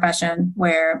nursing profession,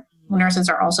 where nurses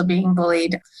are also being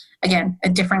bullied. Again, a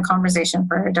different conversation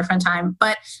for a different time.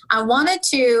 But I wanted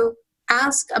to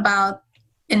ask about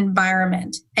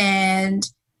environment and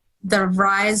the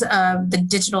rise of the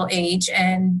digital age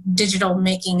and digital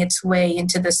making its way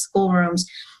into the schoolrooms.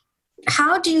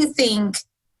 How do you think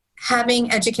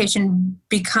having education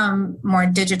become more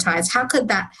digitized, how could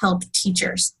that help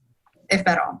teachers, if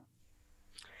at all?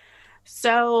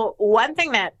 So one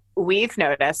thing that we've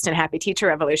noticed in Happy Teacher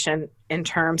Revolution in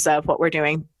terms of what we're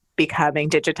doing becoming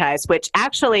digitized, which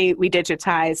actually we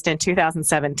digitized in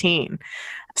 2017.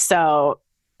 So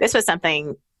this was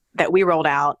something that we rolled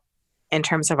out in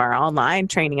terms of our online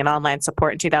training and online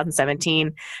support in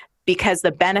 2017, because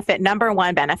the number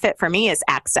one benefit for me is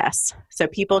access. So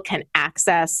people can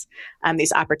access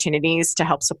these opportunities to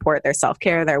help support their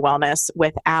self-care, their wellness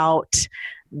without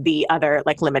the other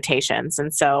like limitations.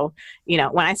 And so,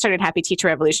 when I started Happy Teacher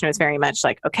Revolution, it was very much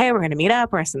like, okay, we're going to meet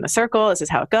up, we're going to sit in the circle, this is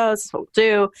how it goes, this is what we'll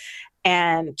do.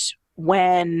 And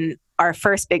when our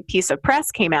first big piece of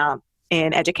press came out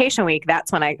in Education Week,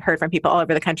 that's when I heard from people all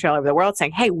over the country, all over the world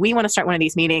saying, hey, we want to start one of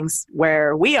these meetings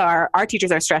where our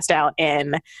teachers are stressed out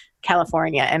in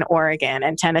California and Oregon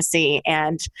and Tennessee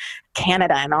and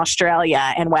Canada and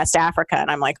Australia and West Africa.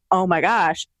 And I'm like, oh my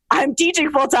gosh, I'm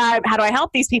teaching full time. How do I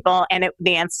help these people? And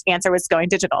the answer was going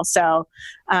digital. So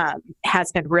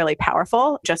has been really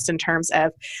powerful just in terms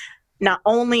of not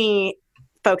only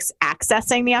folks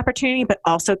accessing the opportunity, but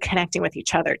also connecting with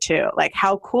each other too. Like,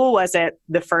 how cool was it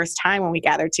the first time when we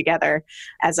gathered together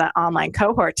as an online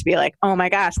cohort to be like, oh my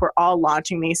gosh, we're all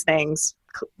launching these things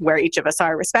where each of us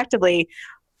are respectively.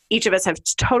 Each of us have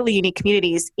totally unique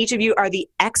communities. Each of you are the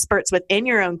experts within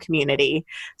your own community.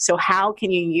 So how can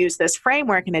you use this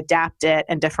framework and adapt it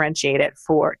and differentiate it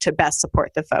to best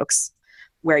support the folks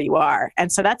where you are?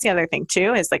 And so that's the other thing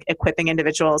too, is like equipping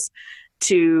individuals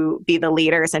to be the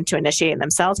leaders and to initiate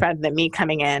themselves, rather than me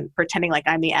coming in pretending like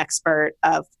I'm the expert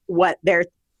of why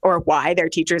their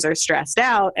teachers are stressed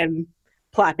out and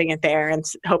plopping it there and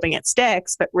hoping it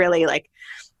sticks, but really like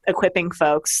equipping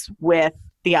folks with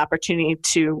the opportunity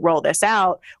to roll this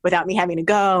out without me having to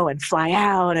go and fly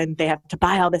out and they have to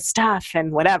buy all this stuff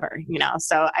and whatever,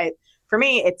 So for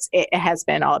me, it has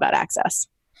been all about access.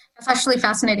 It's actually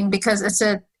fascinating because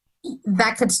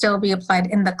that could still be applied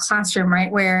in the classroom,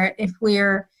 right? Where if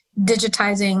we're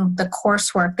digitizing the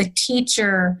coursework, the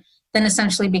teacher then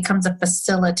essentially becomes a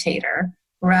facilitator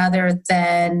rather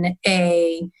than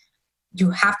you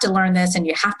have to learn this and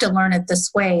you have to learn it this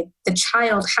way. The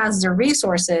child has the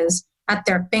resources at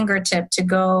their fingertip to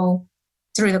go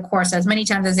through the course as many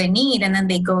times as they need, and then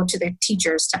they go to their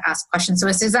teachers to ask questions. So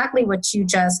it's exactly what you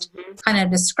just kind of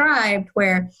described,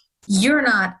 where you're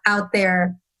not out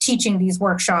there teaching these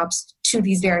workshops to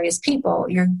these various people.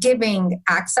 You're giving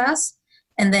access,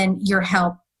 and then you're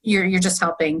just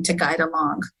helping to guide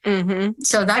along.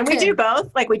 Mm-hmm. We do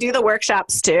both. Like we do the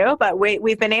workshops too, but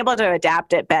we've been able to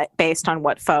adapt it based on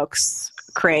what folks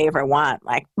crave or want.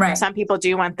 Like Some people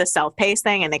do want the self-paced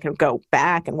thing and they can go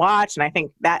back and watch. And I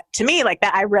think that to me, like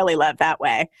that, I really love that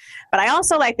way. But I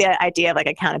also like the idea of like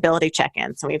accountability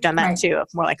check-ins. And we've done that too,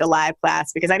 more like a live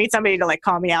class, because I need somebody to like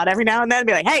call me out every now and then and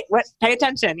be like, hey, pay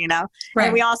attention,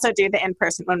 And we also do the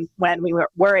in-person when we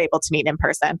were able to meet in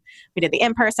person. We did the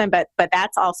in-person, but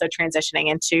that's also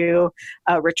transitioning into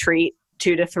a retreat,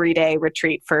 2 to 3 day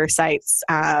retreat for sites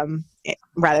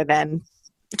rather than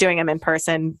doing them in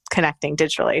person, connecting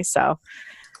digitally. So,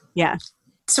 yeah.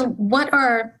 So what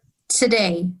are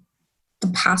today, the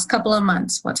past couple of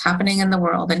months, what's happening in the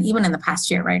world, and even in the past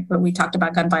year, right, where we talked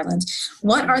about gun violence,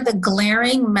 what are the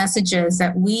glaring messages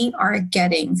that we are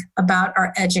getting about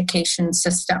our education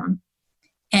system?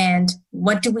 And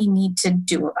what do we need to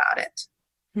do about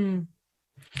it?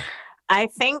 I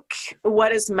think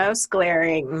what is most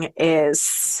glaring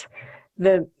is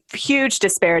the huge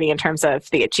disparity in terms of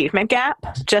the achievement gap.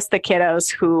 Just the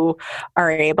kiddos who are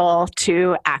able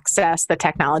to access the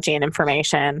technology and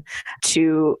information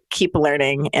to keep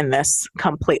learning in this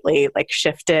completely like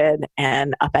shifted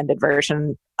and upended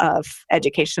version of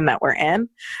education that we're in.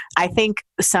 I think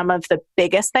some of the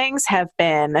biggest things have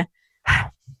been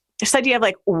this idea of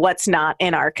like what's not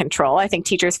in our control. I think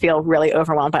teachers feel really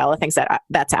overwhelmed by all the things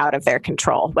that's out of their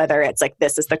control, whether it's like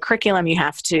this is the curriculum you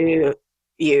have to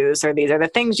use, or these are the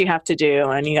things you have to do,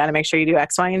 and you got to make sure you do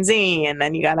X, Y, and Z, and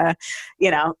then you got to,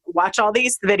 watch all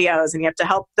these videos, and you have to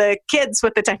help the kids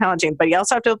with the technology, but you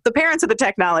also have to help the parents with the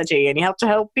technology, and you have to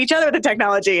help each other with the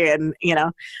technology, and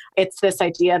it's this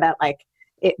idea that like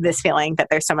this feeling that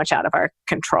there's so much out of our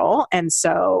control. And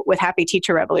so with Happy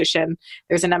Teacher Revolution,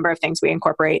 there's a number of things we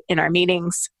incorporate in our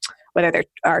meetings, whether there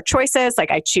are choices, like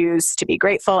I choose to be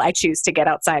grateful, I choose to get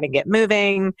outside and get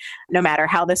moving. No matter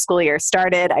how the school year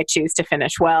started, I choose to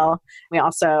finish well. We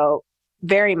also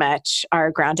very much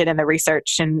are grounded in the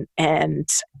research and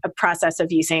a process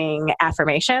of using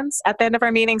affirmations at the end of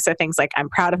our meeting. So things like I'm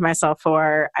proud of myself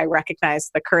for, I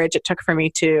recognize the courage it took for me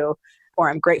to, or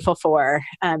I'm grateful for,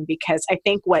 because I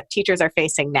think what teachers are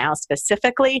facing now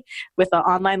specifically with the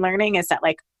online learning is that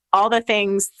like all the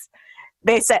things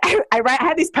they said, I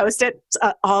had these Post-its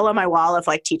all on my wall of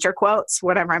like teacher quotes.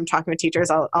 Whenever I'm talking with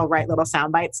teachers, I'll write little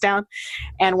sound bites down.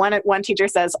 And one teacher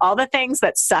says, all the things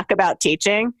that suck about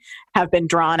teaching have been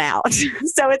drawn out.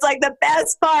 So it's like the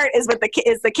best part is with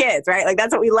the kids, right? Like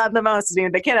that's what we love the most is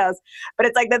being with the kiddos. But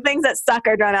it's like the things that suck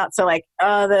are drawn out. So like,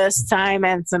 the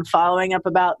assignments and following up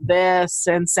about this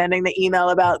and sending the email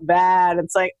about that.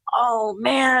 It's like, oh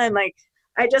man, like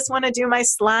I just want to do my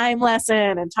slime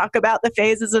lesson and talk about the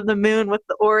phases of the moon with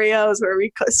the Oreos where we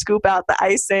scoop out the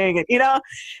icing, and, you know?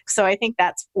 So I think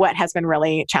that's what has been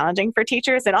really challenging for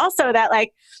teachers. And also that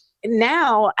like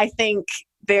now I think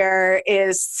there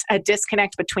is a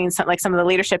disconnect between some of the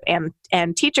leadership and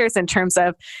teachers in terms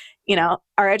of, you know,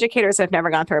 our educators have never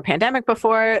gone through a pandemic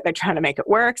before. They're trying to make it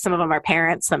work. Some of them are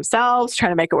parents themselves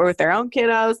trying to make it work with their own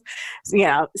kiddos. You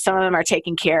know, some of them are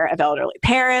taking care of elderly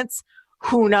parents.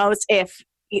 Who knows if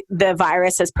the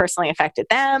virus has personally affected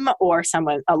them or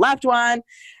a loved one.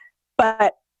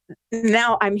 But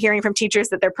now I'm hearing from teachers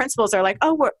that their principals are like,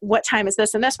 oh, what time is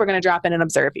this and this? We're going to drop in and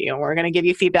observe you. And we're going to give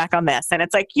you feedback on this. And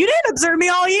it's like, you didn't observe me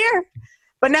all year,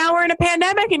 but now we're in a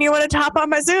pandemic and you want to hop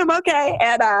on my Zoom. Okay.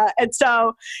 And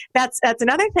so that's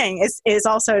another thing is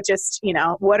also just, you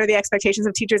know, what are the expectations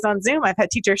of teachers on Zoom? I've had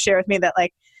teachers share with me that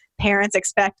like, parents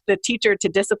expect the teacher to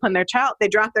discipline their child. They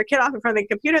drop their kid off in front of the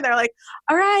computer and they're like,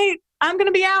 all right, I'm going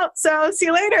to be out. So see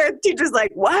you later. The teacher's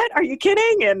like, what? Are you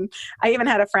kidding? And I even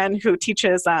had a friend who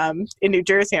teaches in New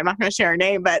Jersey. I'm not going to share her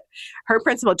name, but her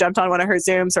principal jumped on one of her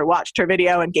Zooms or watched her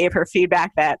video and gave her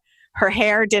feedback that her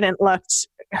hair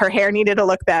needed to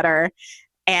look better.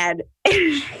 And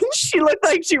she looked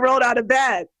like she rolled out of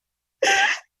bed.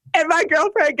 And my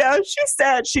girlfriend goes, she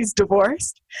said she's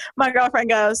divorced. My girlfriend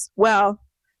goes, well,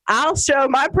 I'll show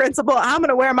my principal I'm going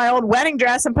to wear my old wedding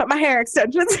dress and put my hair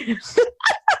extensions in.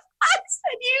 I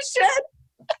said, you should.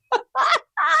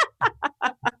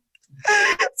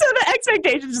 So the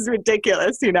expectations is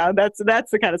ridiculous. You know, that's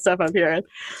the kind of stuff I'm hearing.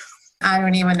 I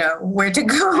don't even know where to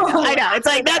go. I know. It's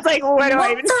like, that's like, where do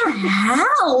I even... What the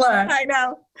hell?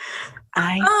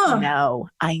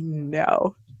 I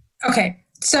know. Okay.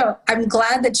 So I'm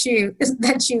glad that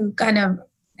you kind of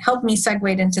helped me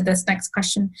segue into this next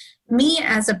question. Me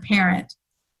as a parent,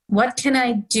 what can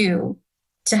I do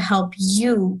to help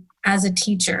you as a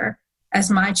teacher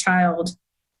as my child,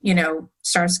 you know,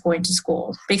 starts going to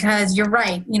school? Because you're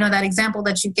right. You know, that example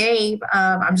that you gave,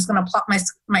 I'm just going to plop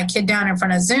my kid down in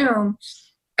front of Zoom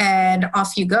and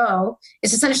off you go.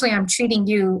 It's essentially, I'm treating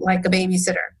you like a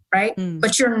babysitter, right?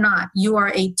 But you're not. You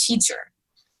are a teacher.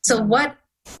 So what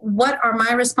are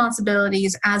my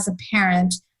responsibilities as a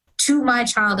parent to my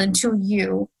child and to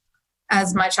you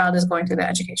as my child is going through the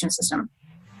education system?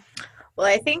 Well,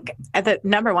 I think the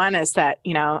number one is that,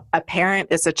 you know, a parent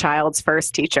is a child's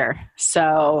first teacher.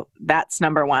 So that's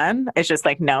number one. It's just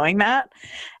like knowing that.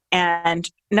 And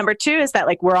number two is that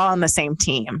like we're all on the same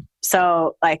team.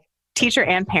 So like teacher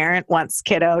and parent wants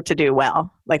kiddo to do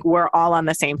well. Like we're all on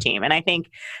the same team. And I think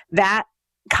that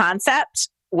concept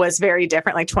was very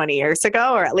different like 20 years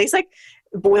ago, or at least like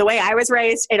the way I was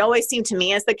raised. It always seemed to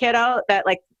me as the kiddo that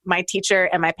like my teacher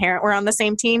and my parent were on the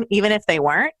same team, even if they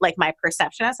weren't. Like my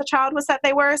perception as a child was that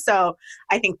they were. So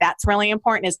I think that's really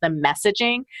important, is the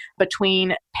messaging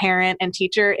between parent and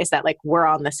teacher is that like we're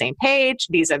on the same page.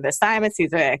 These are the assignments,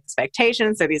 these are the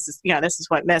expectations. So this is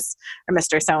what Miss or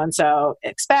Mr. So-and-so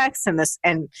expects. And this,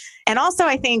 and also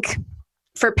I think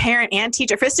for parent and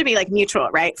teacher, for this to be like mutual,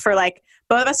 right? For like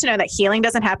both of us to know that healing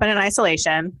doesn't happen in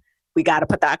isolation. We got to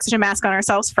put the oxygen mask on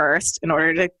ourselves first in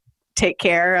order to take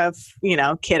care of, you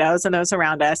know, kiddos and those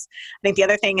around us. I think the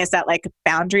other thing is that like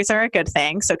boundaries are a good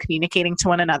thing. So communicating to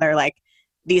one another, like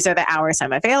these are the hours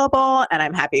I'm available and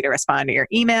I'm happy to respond to your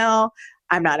email.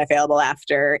 I'm not available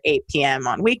after 8 p.m.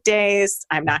 on weekdays.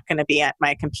 I'm not going to be at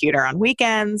my computer on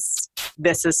weekends.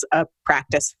 This is a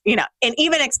practice, you know, and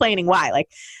even explaining why, like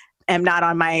I'm not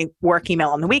on my work email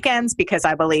on the weekends because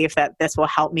I believe that this will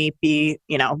help me be,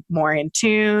 you know, more in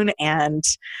tune and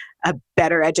a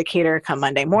better educator come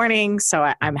Monday morning.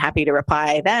 So I'm happy to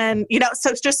reply then, you know, so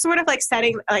it's just sort of like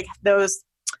setting like those,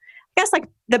 I guess, like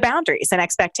the boundaries and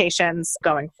expectations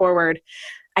going forward.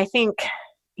 I think,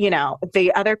 you know,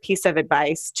 the other piece of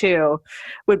advice too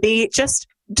would be just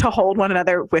to hold one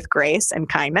another with grace and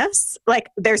kindness. Like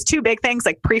there's two big things,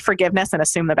 like pre-forgiveness and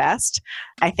assume the best,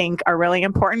 I think are really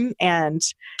important. And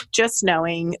just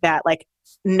knowing that like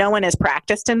no one has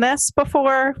practiced in this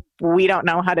before. We don't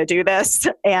know how to do this.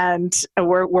 And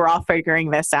we're all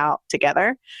figuring this out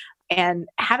together. And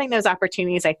having those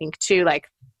opportunities, I think too, like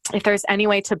if there's any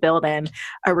way to build in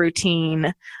a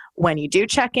routine when you do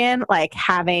check in, like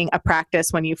having a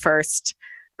practice when you first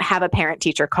have a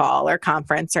parent-teacher call or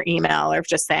conference or email, or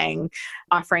just saying,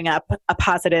 offering up a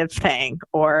positive thing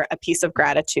or a piece of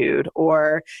gratitude,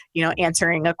 or,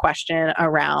 answering a question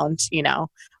around,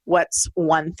 what's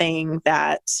one thing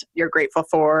that you're grateful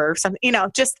for, or something,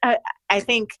 I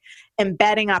think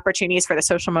embedding opportunities for the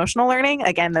social emotional learning,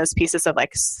 again, those pieces of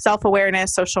like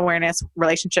self-awareness, social awareness,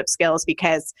 relationship skills,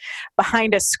 because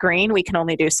behind a screen, we can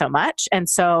only do so much. And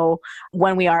so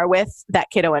when we are with that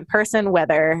kiddo in person,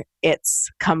 whether it's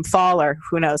come fall or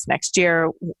who knows, next year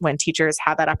when teachers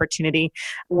have that opportunity,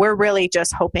 we're really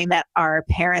just hoping that our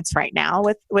parents right now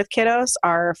with kiddos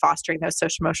are fostering those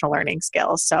social emotional learning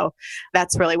skills. So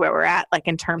that's really where we're at, like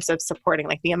in terms of supporting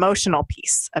like the emotional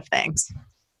piece of things.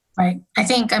 Right.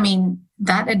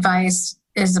 That advice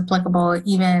is applicable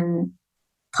even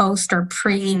post or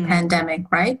pre-pandemic,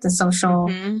 right? The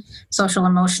social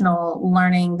emotional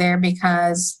learning there,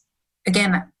 because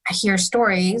again, I hear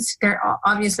stories. They're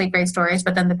obviously great stories,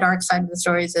 but then the dark side of the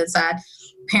stories is that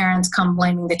parents come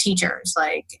blaming the teachers,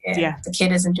 like if the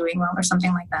kid isn't doing well or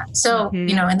something like that. So,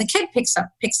 and the kid picks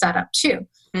that up too.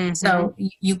 Mm-hmm. So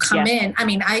you come in.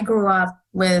 I grew up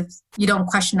with, you don't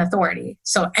question authority.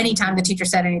 So anytime the teacher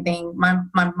said anything, my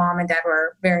mom and dad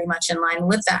were very much in line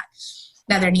with that.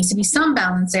 Now there needs to be some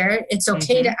balance there. It's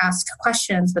okay to ask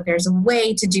questions, but there's a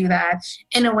way to do that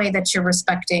in a way that you're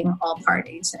respecting all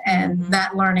parties. And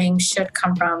that learning should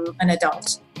come from an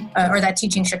adult, or that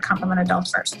teaching should come from an adult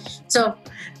first. So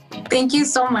thank you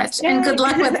so much. And good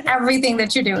luck with everything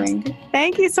that you're doing.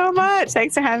 Thank you so much.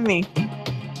 Thanks for having me.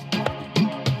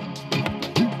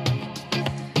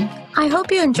 I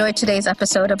hope you enjoyed today's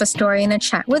episode of A Story in a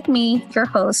Chat with me, your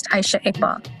host, Aisha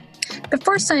Iqbal.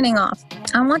 Before signing off,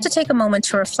 I want to take a moment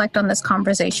to reflect on this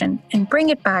conversation and bring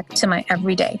it back to my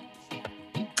everyday.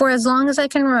 For as long as I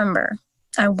can remember,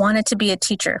 I wanted to be a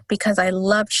teacher because I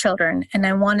love children and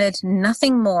I wanted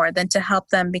nothing more than to help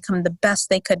them become the best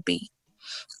they could be.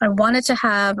 I wanted to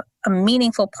have a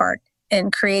meaningful part in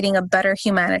creating a better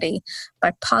humanity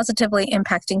by positively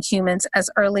impacting humans as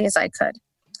early as I could.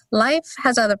 Life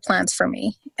has other plans for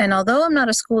me, and although I'm not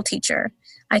a school teacher,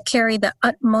 I carry the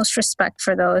utmost respect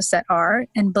for those that are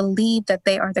and believe that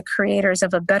they are the creators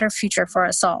of a better future for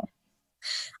us all.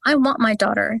 I want my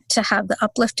daughter to have the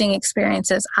uplifting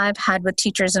experiences I've had with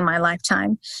teachers in my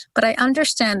lifetime, but I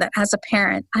understand that as a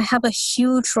parent, I have a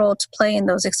huge role to play in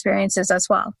those experiences as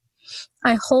well.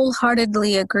 I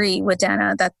wholeheartedly agree with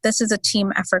Danna that this is a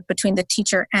team effort between the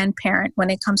teacher and parent when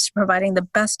it comes to providing the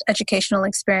best educational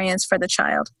experience for the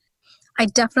child. I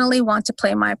definitely want to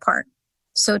play my part.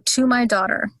 So to my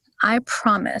daughter, I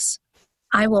promise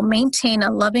I will maintain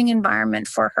a loving environment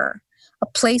for her, a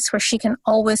place where she can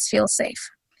always feel safe.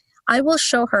 I will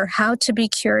show her how to be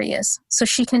curious so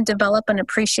she can develop an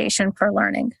appreciation for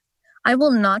learning. I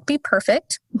will not be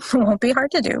perfect. It won't be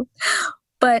hard to do.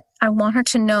 But I want her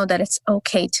to know that it's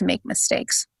okay to make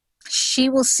mistakes. She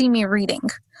will see me reading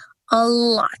a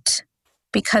lot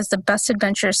because the best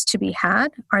adventures to be had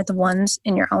are the ones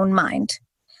in your own mind.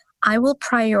 I will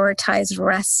prioritize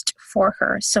rest for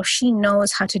her so she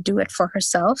knows how to do it for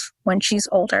herself when she's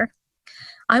older.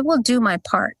 I will do my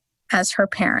part as her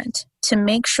parent to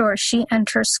make sure she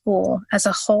enters school as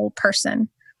a whole person,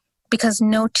 because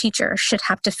no teacher should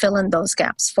have to fill in those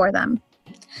gaps for them.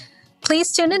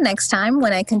 Please tune in next time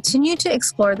when I continue to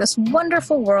explore this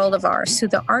wonderful world of ours through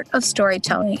the art of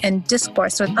storytelling and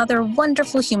discourse with other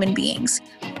wonderful human beings.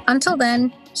 Until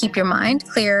then, keep your mind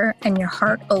clear and your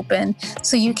heart open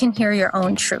so you can hear your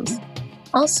own truth.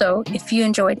 Also, if you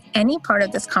enjoyed any part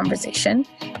of this conversation,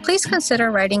 please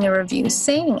consider writing a review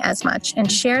saying as much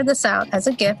and share this out as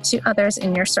a gift to others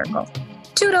in your circle.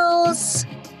 Toodles!